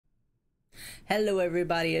Hello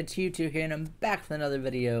everybody, it's U2 here and I'm back with another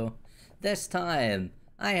video. This time,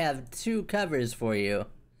 I have two covers for you.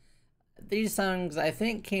 These songs I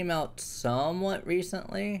think came out somewhat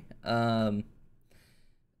recently. The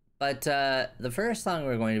first song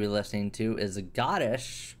we're going to be listening to is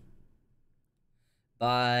Goddess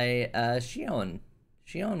by Shion.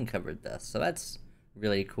 Shion covered this, so that's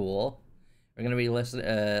really cool. We're going to be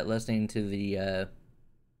listening to the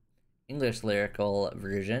English lyrical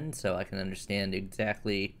version so I can understand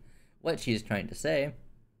exactly what she's trying to say.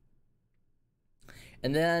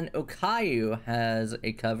 And then Okayu has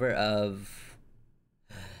a cover of,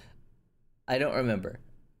 I don't remember.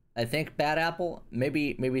 I think Bad Apple,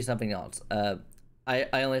 maybe something else. I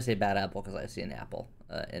only say Bad Apple because I see an apple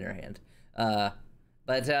in her hand.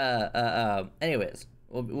 Anyways,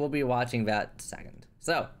 we'll be watching that second.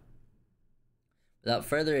 So, without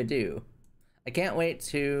further ado, I can't wait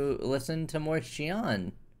to listen to more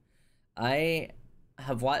Shion. I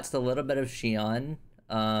have watched a little bit of Shion,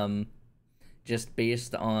 just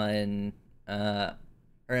based on her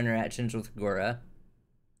interactions with Gura.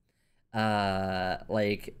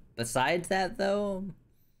 Like, besides that, though,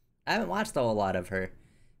 I haven't watched a whole lot of her.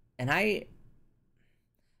 And I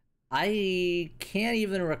can't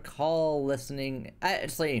even recall listening.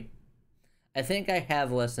 I think I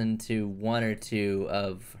have listened to one or two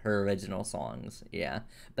of her original songs, yeah,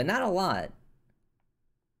 but not a lot.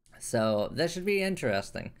 So this should be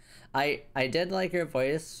interesting. I did like her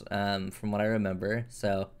voice, from what I remember.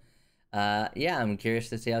 So, yeah, I'm curious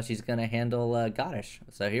to see how she's gonna handle Goddess.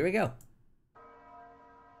 So here we go.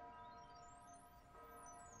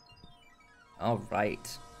 All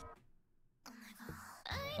right.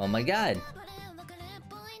 Oh my God.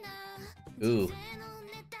 Ooh.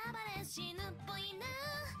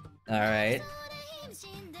 Alright.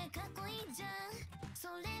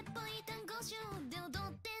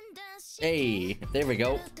 Hey, there we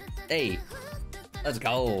go. Hey, let's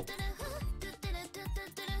go.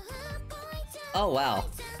 Oh, wow.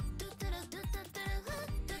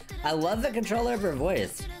 I love the controller of her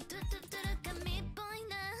voice.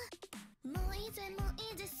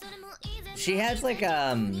 She has like,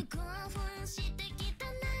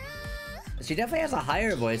 she definitely has a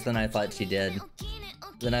higher voice than I thought she did.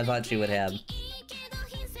 Than I thought she would have.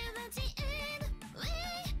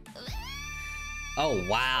 Oh,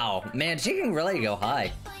 wow. Man, she can really go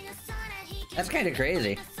high. That's kind of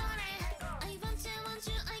crazy.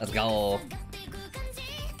 Let's go.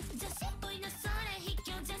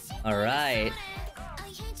 Alright.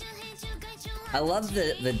 I love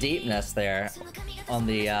the deepness there on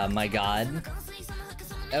the, my God.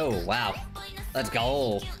 Oh, wow. Let's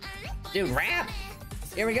go. Dude, rap!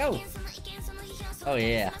 Here we go. Oh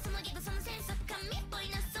yeah.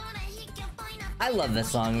 I love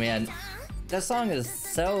this song, man. This song is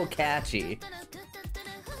so catchy.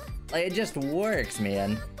 Like, it just works,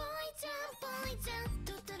 man.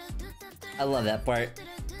 I love that part.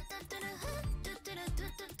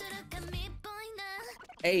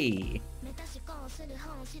 Hey.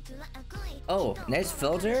 Oh, nice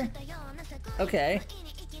filter? Okay.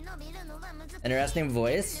 Interesting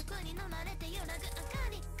voice.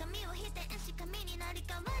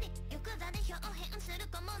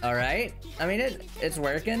 Alright. I mean, it's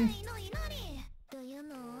working.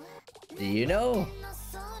 Do you know?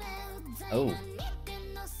 Oh.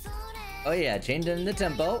 Oh yeah, changing the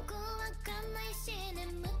tempo.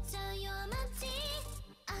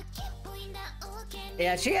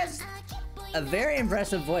 Yeah, she has a very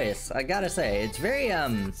impressive voice, I gotta say. It's very,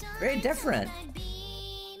 very different.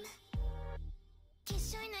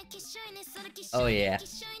 Oh yeah.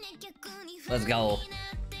 Let's go.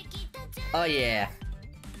 Oh yeah.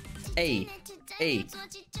 Hey, hey.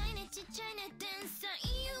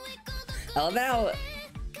 I love how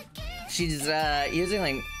she's using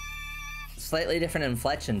like slightly different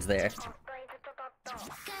inflections there.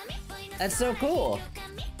 That's so cool.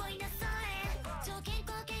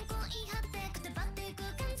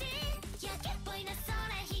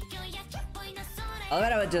 I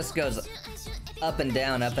love how it just goes up and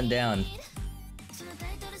down, up and down.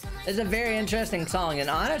 It's a very interesting song, and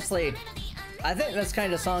honestly, I think this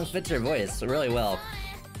kind of song fits her voice really well.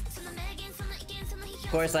 Of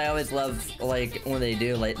course, I always love, like, when they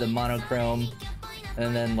do, like, the monochrome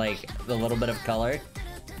and then, like, the little bit of color.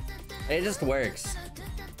 It just works.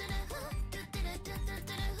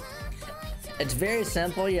 It's very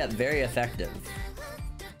simple, yet very effective.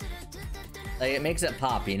 Like, it makes it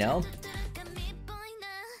pop, you know?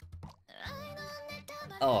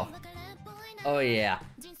 Oh. Oh, yeah.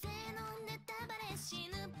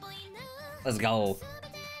 Let's go.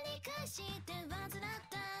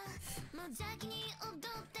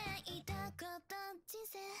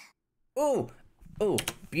 Ooh! Ooh!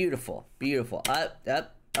 Beautiful. Beautiful.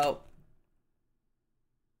 Up. Oh.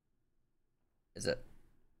 Is it?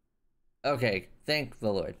 Okay. Thank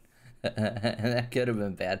the Lord. That could have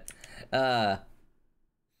been bad.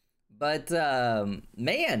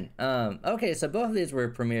 Man. Okay, so both of these were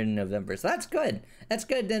premiered in November. So that's good. That's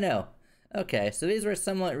good to know. Okay, so these were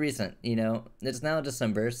somewhat recent, you know. It's now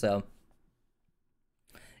December, so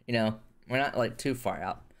you know, we're not like too far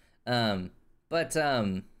out.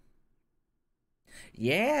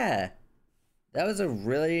 Yeah. That was a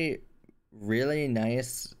really, really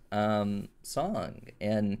nice song.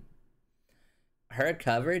 And her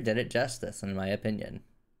cover did it justice, in my opinion.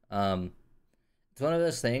 It's one of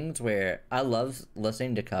those things where I love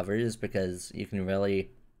listening to covers because you can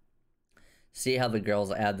really see how the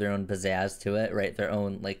girls add their own pizzazz to it, right? Their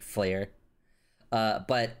own like flair.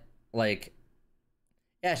 But like,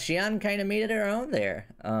 yeah, Shion kind of made it her own there.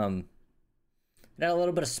 It had a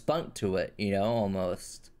little bit of spunk to it, you know,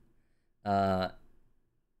 almost. And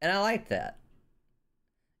I like that.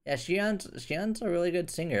 Yeah, Shion's a really good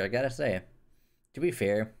singer, I gotta say. To be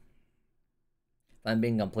fair, if I'm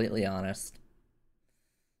being completely honest,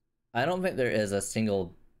 I don't think there is a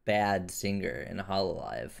single bad singer in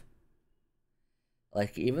Hololive.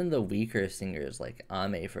 Like, even the weaker singers, like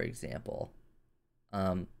Ame, for example,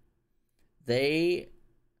 they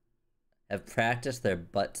have practiced their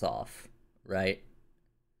butts off, right?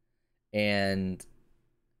 And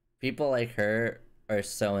people like her are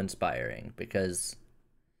so inspiring because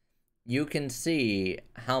you can see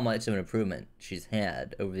how much of an improvement she's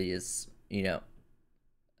had over these, you know,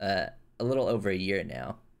 a little over a year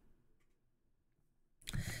now.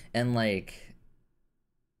 And like,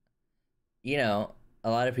 you know, a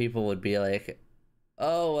lot of people would be like,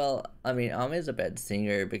 oh, well, I mean, Ame's a bad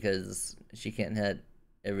singer because she can't hit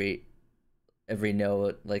every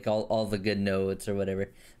note, like all the good notes or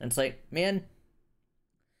whatever. And it's like, man,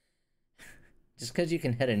 just because you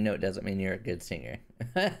can hit a note doesn't mean you're a good singer.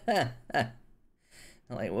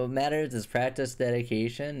 Like, what matters is practice,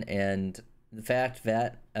 dedication, and the fact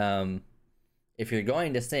that if you're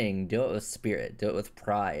going to sing, do it with spirit, do it with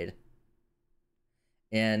pride.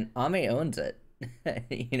 And Ame owns it.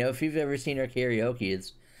 You know, if you've ever seen her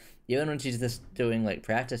karaoke's, even when she's just doing like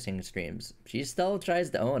practicing streams, she still tries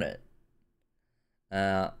to own it.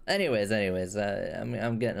 Anyways,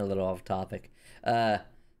 I'm getting a little off topic.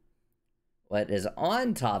 What is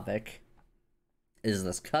on topic is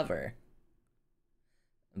this cover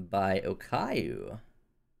by Okayu.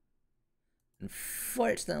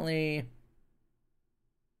 Unfortunately,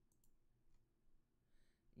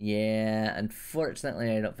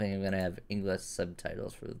 I don't think I'm gonna have English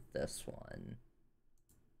subtitles for this one.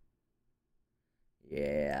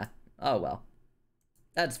 Yeah. Oh well.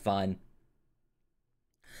 That's fine.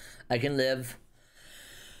 I can live.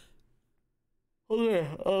 Okay.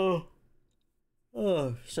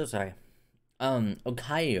 Oh, so sorry.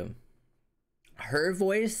 Okayu. Her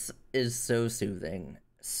voice is so soothing,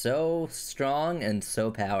 so strong, and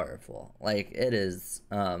so powerful. Like, it is,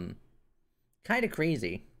 kind of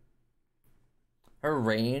crazy. Her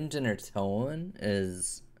range and her tone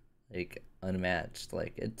is, like, unmatched.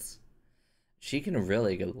 Like, she can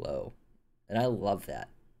really go low. And I love that.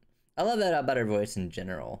 I love that about her voice in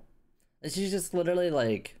general. She's just literally,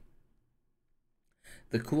 like,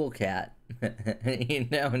 the cool cat. You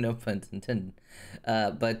know, no pun intended.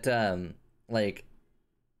 Like,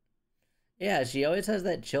 yeah, she always has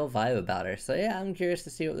that chill vibe about her. So yeah, I'm curious to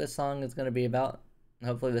see what this song is going to be about.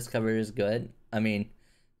 Hopefully this cover is good. I mean,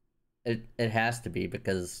 it has to be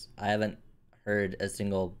because I haven't heard a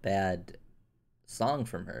single bad song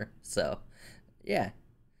from her. So yeah,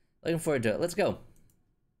 looking forward to it. Let's go.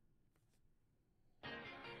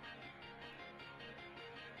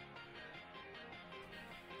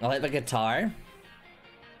 I like the guitar.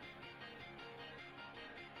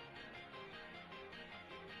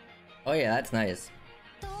 Oh yeah, that's nice.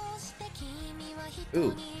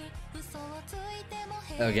 Ooh.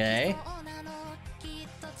 Okay.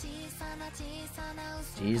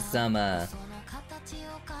 Chisama.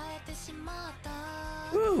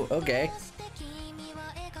 Ooh, okay.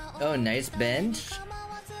 Oh, nice bench.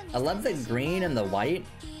 I love the green and the white.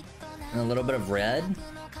 And a little bit of red.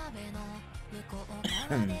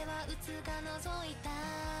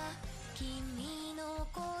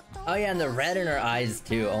 Oh yeah, and the red in her eyes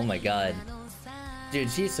too. Oh my god.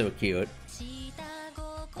 Dude, she's so cute.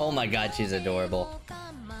 Oh my god, she's adorable.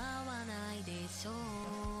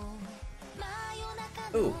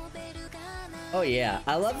 Ooh. Oh yeah,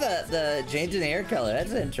 I love the change in hair color.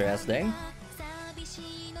 That's interesting.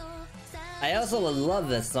 I also love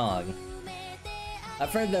this song. I've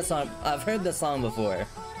heard this song before.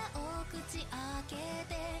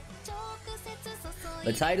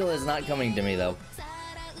 The title is not coming to me though.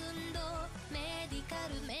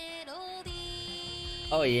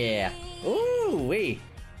 Oh yeah. Ooh wee.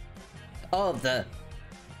 Oh the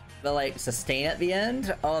like sustain at the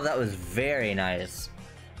end. Oh, that was very nice.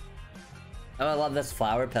 Oh, I love this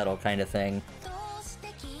flower petal kind of thing.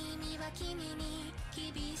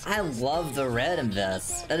 I love the red in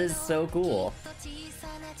this. That is so cool.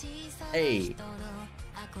 Hey.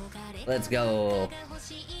 Let's go.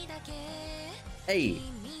 Hey.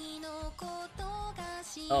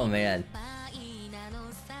 Oh man.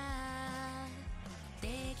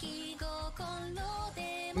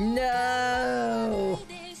 No.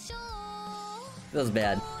 Feels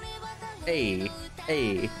bad. Hey.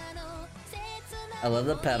 Hey. I love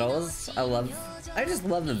the petals. I just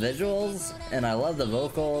love the visuals, and I love the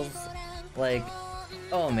vocals. Like,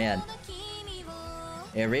 oh man.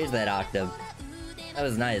 Yeah, raise that octave. That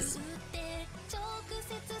was nice.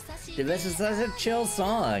 Dude, this is such a chill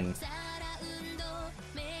song.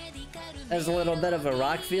 There's a little bit of a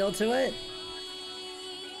rock feel to it.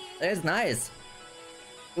 It's nice.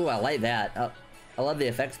 Ooh, I like that. I love the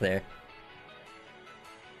effects there.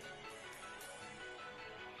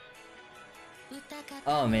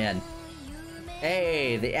 Oh man.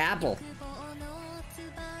 Hey, the apple.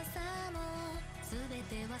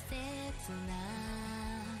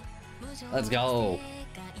 Let's go.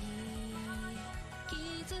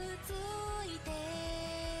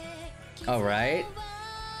 All right.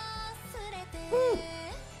 Woo.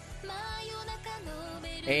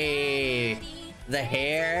 Hey, the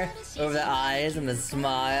hair over the eyes and the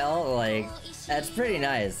smile, like, that's pretty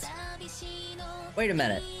nice. Wait a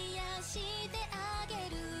minute.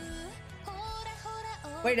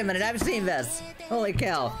 Wait a minute, I've seen this. Holy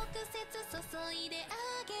cow.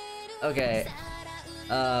 Okay.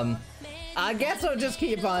 I guess I'll just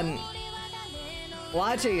keep on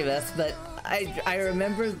watching this, but I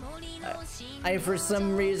remember, I for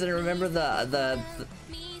some reason remember the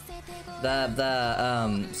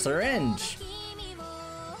syringe.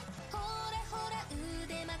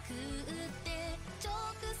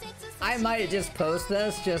 I might just post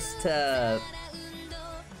this just to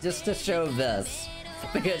show this,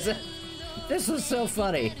 because this was so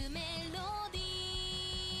funny.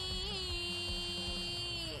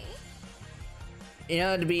 You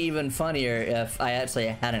know, it'd be even funnier if I actually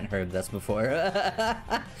hadn't heard this before,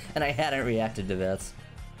 and I hadn't reacted to this.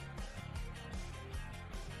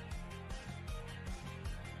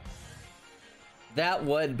 That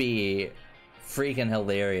would be freaking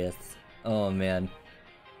hilarious. Oh man.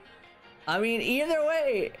 I mean, either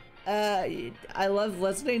way, I love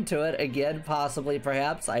listening to it again, possibly,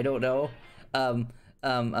 perhaps, I don't know.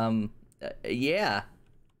 Yeah.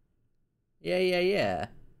 Yeah.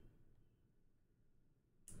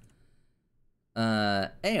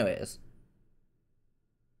 Anyways.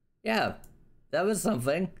 Yeah, that was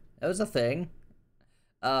something. That was a thing.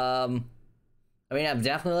 I mean, I'm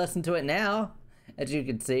definitely listening to it now, as you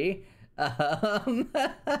can see.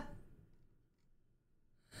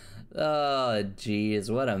 Oh, geez,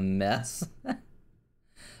 what a mess.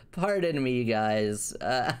 Pardon me, guys.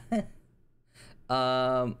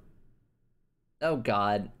 Oh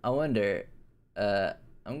God, I wonder.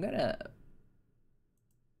 I'm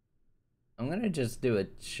gonna just do a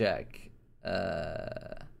check.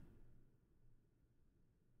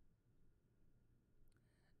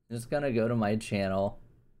 Just gonna go to my channel.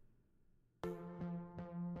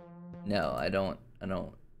 No, I don't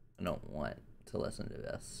want to listen to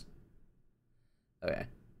this. Okay.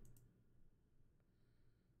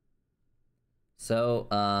 So,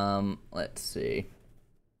 let's see.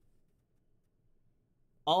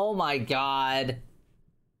 Oh my God.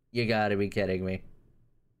 You gotta be kidding me.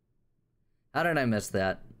 How did I miss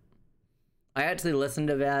that? I actually listened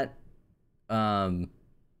to that, a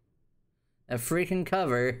freaking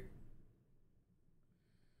cover.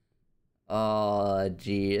 Oh,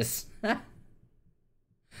 jeez.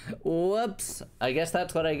 Whoops. I guess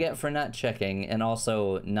that's what I get for not checking, and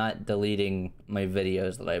also not deleting my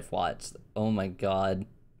videos that I've watched. Oh my God.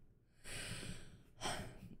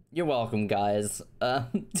 You're welcome, guys.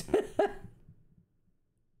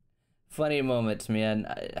 Funny moments, man.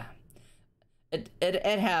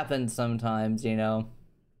 It happens sometimes, you know.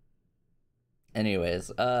 Anyways,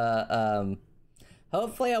 hopefully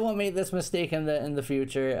I won't make this mistake in the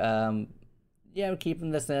future. Yeah, I'm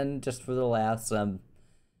keeping this in just for the laughs.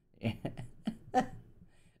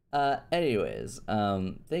 Anyways,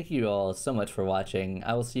 thank you all so much for watching.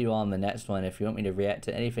 I will see you all in the next one. If you want me to react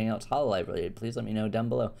to anything else Hololive related, please let me know down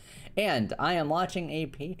below. And I am launching a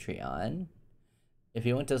Patreon. If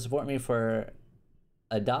you want to support me for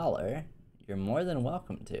 $1, you're more than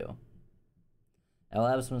welcome to. I'll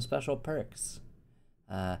have some special perks.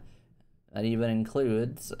 That even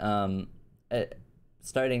includes,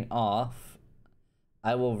 starting off,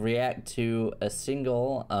 I will react to a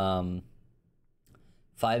single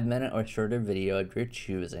 5-minute or shorter video of your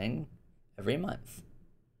choosing every month.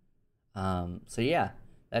 So yeah,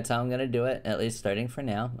 that's how I'm gonna do it, at least starting for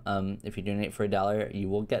now. If you donate for $1, you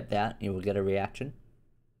will get that. You will get a reaction.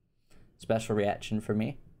 Special reaction for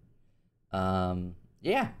me.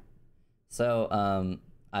 Yeah. So,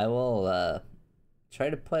 I will try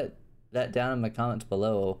to put that down in my comments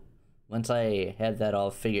below once I have that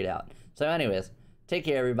all figured out. So anyways, take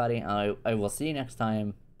care everybody. I will see you next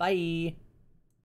time. Bye!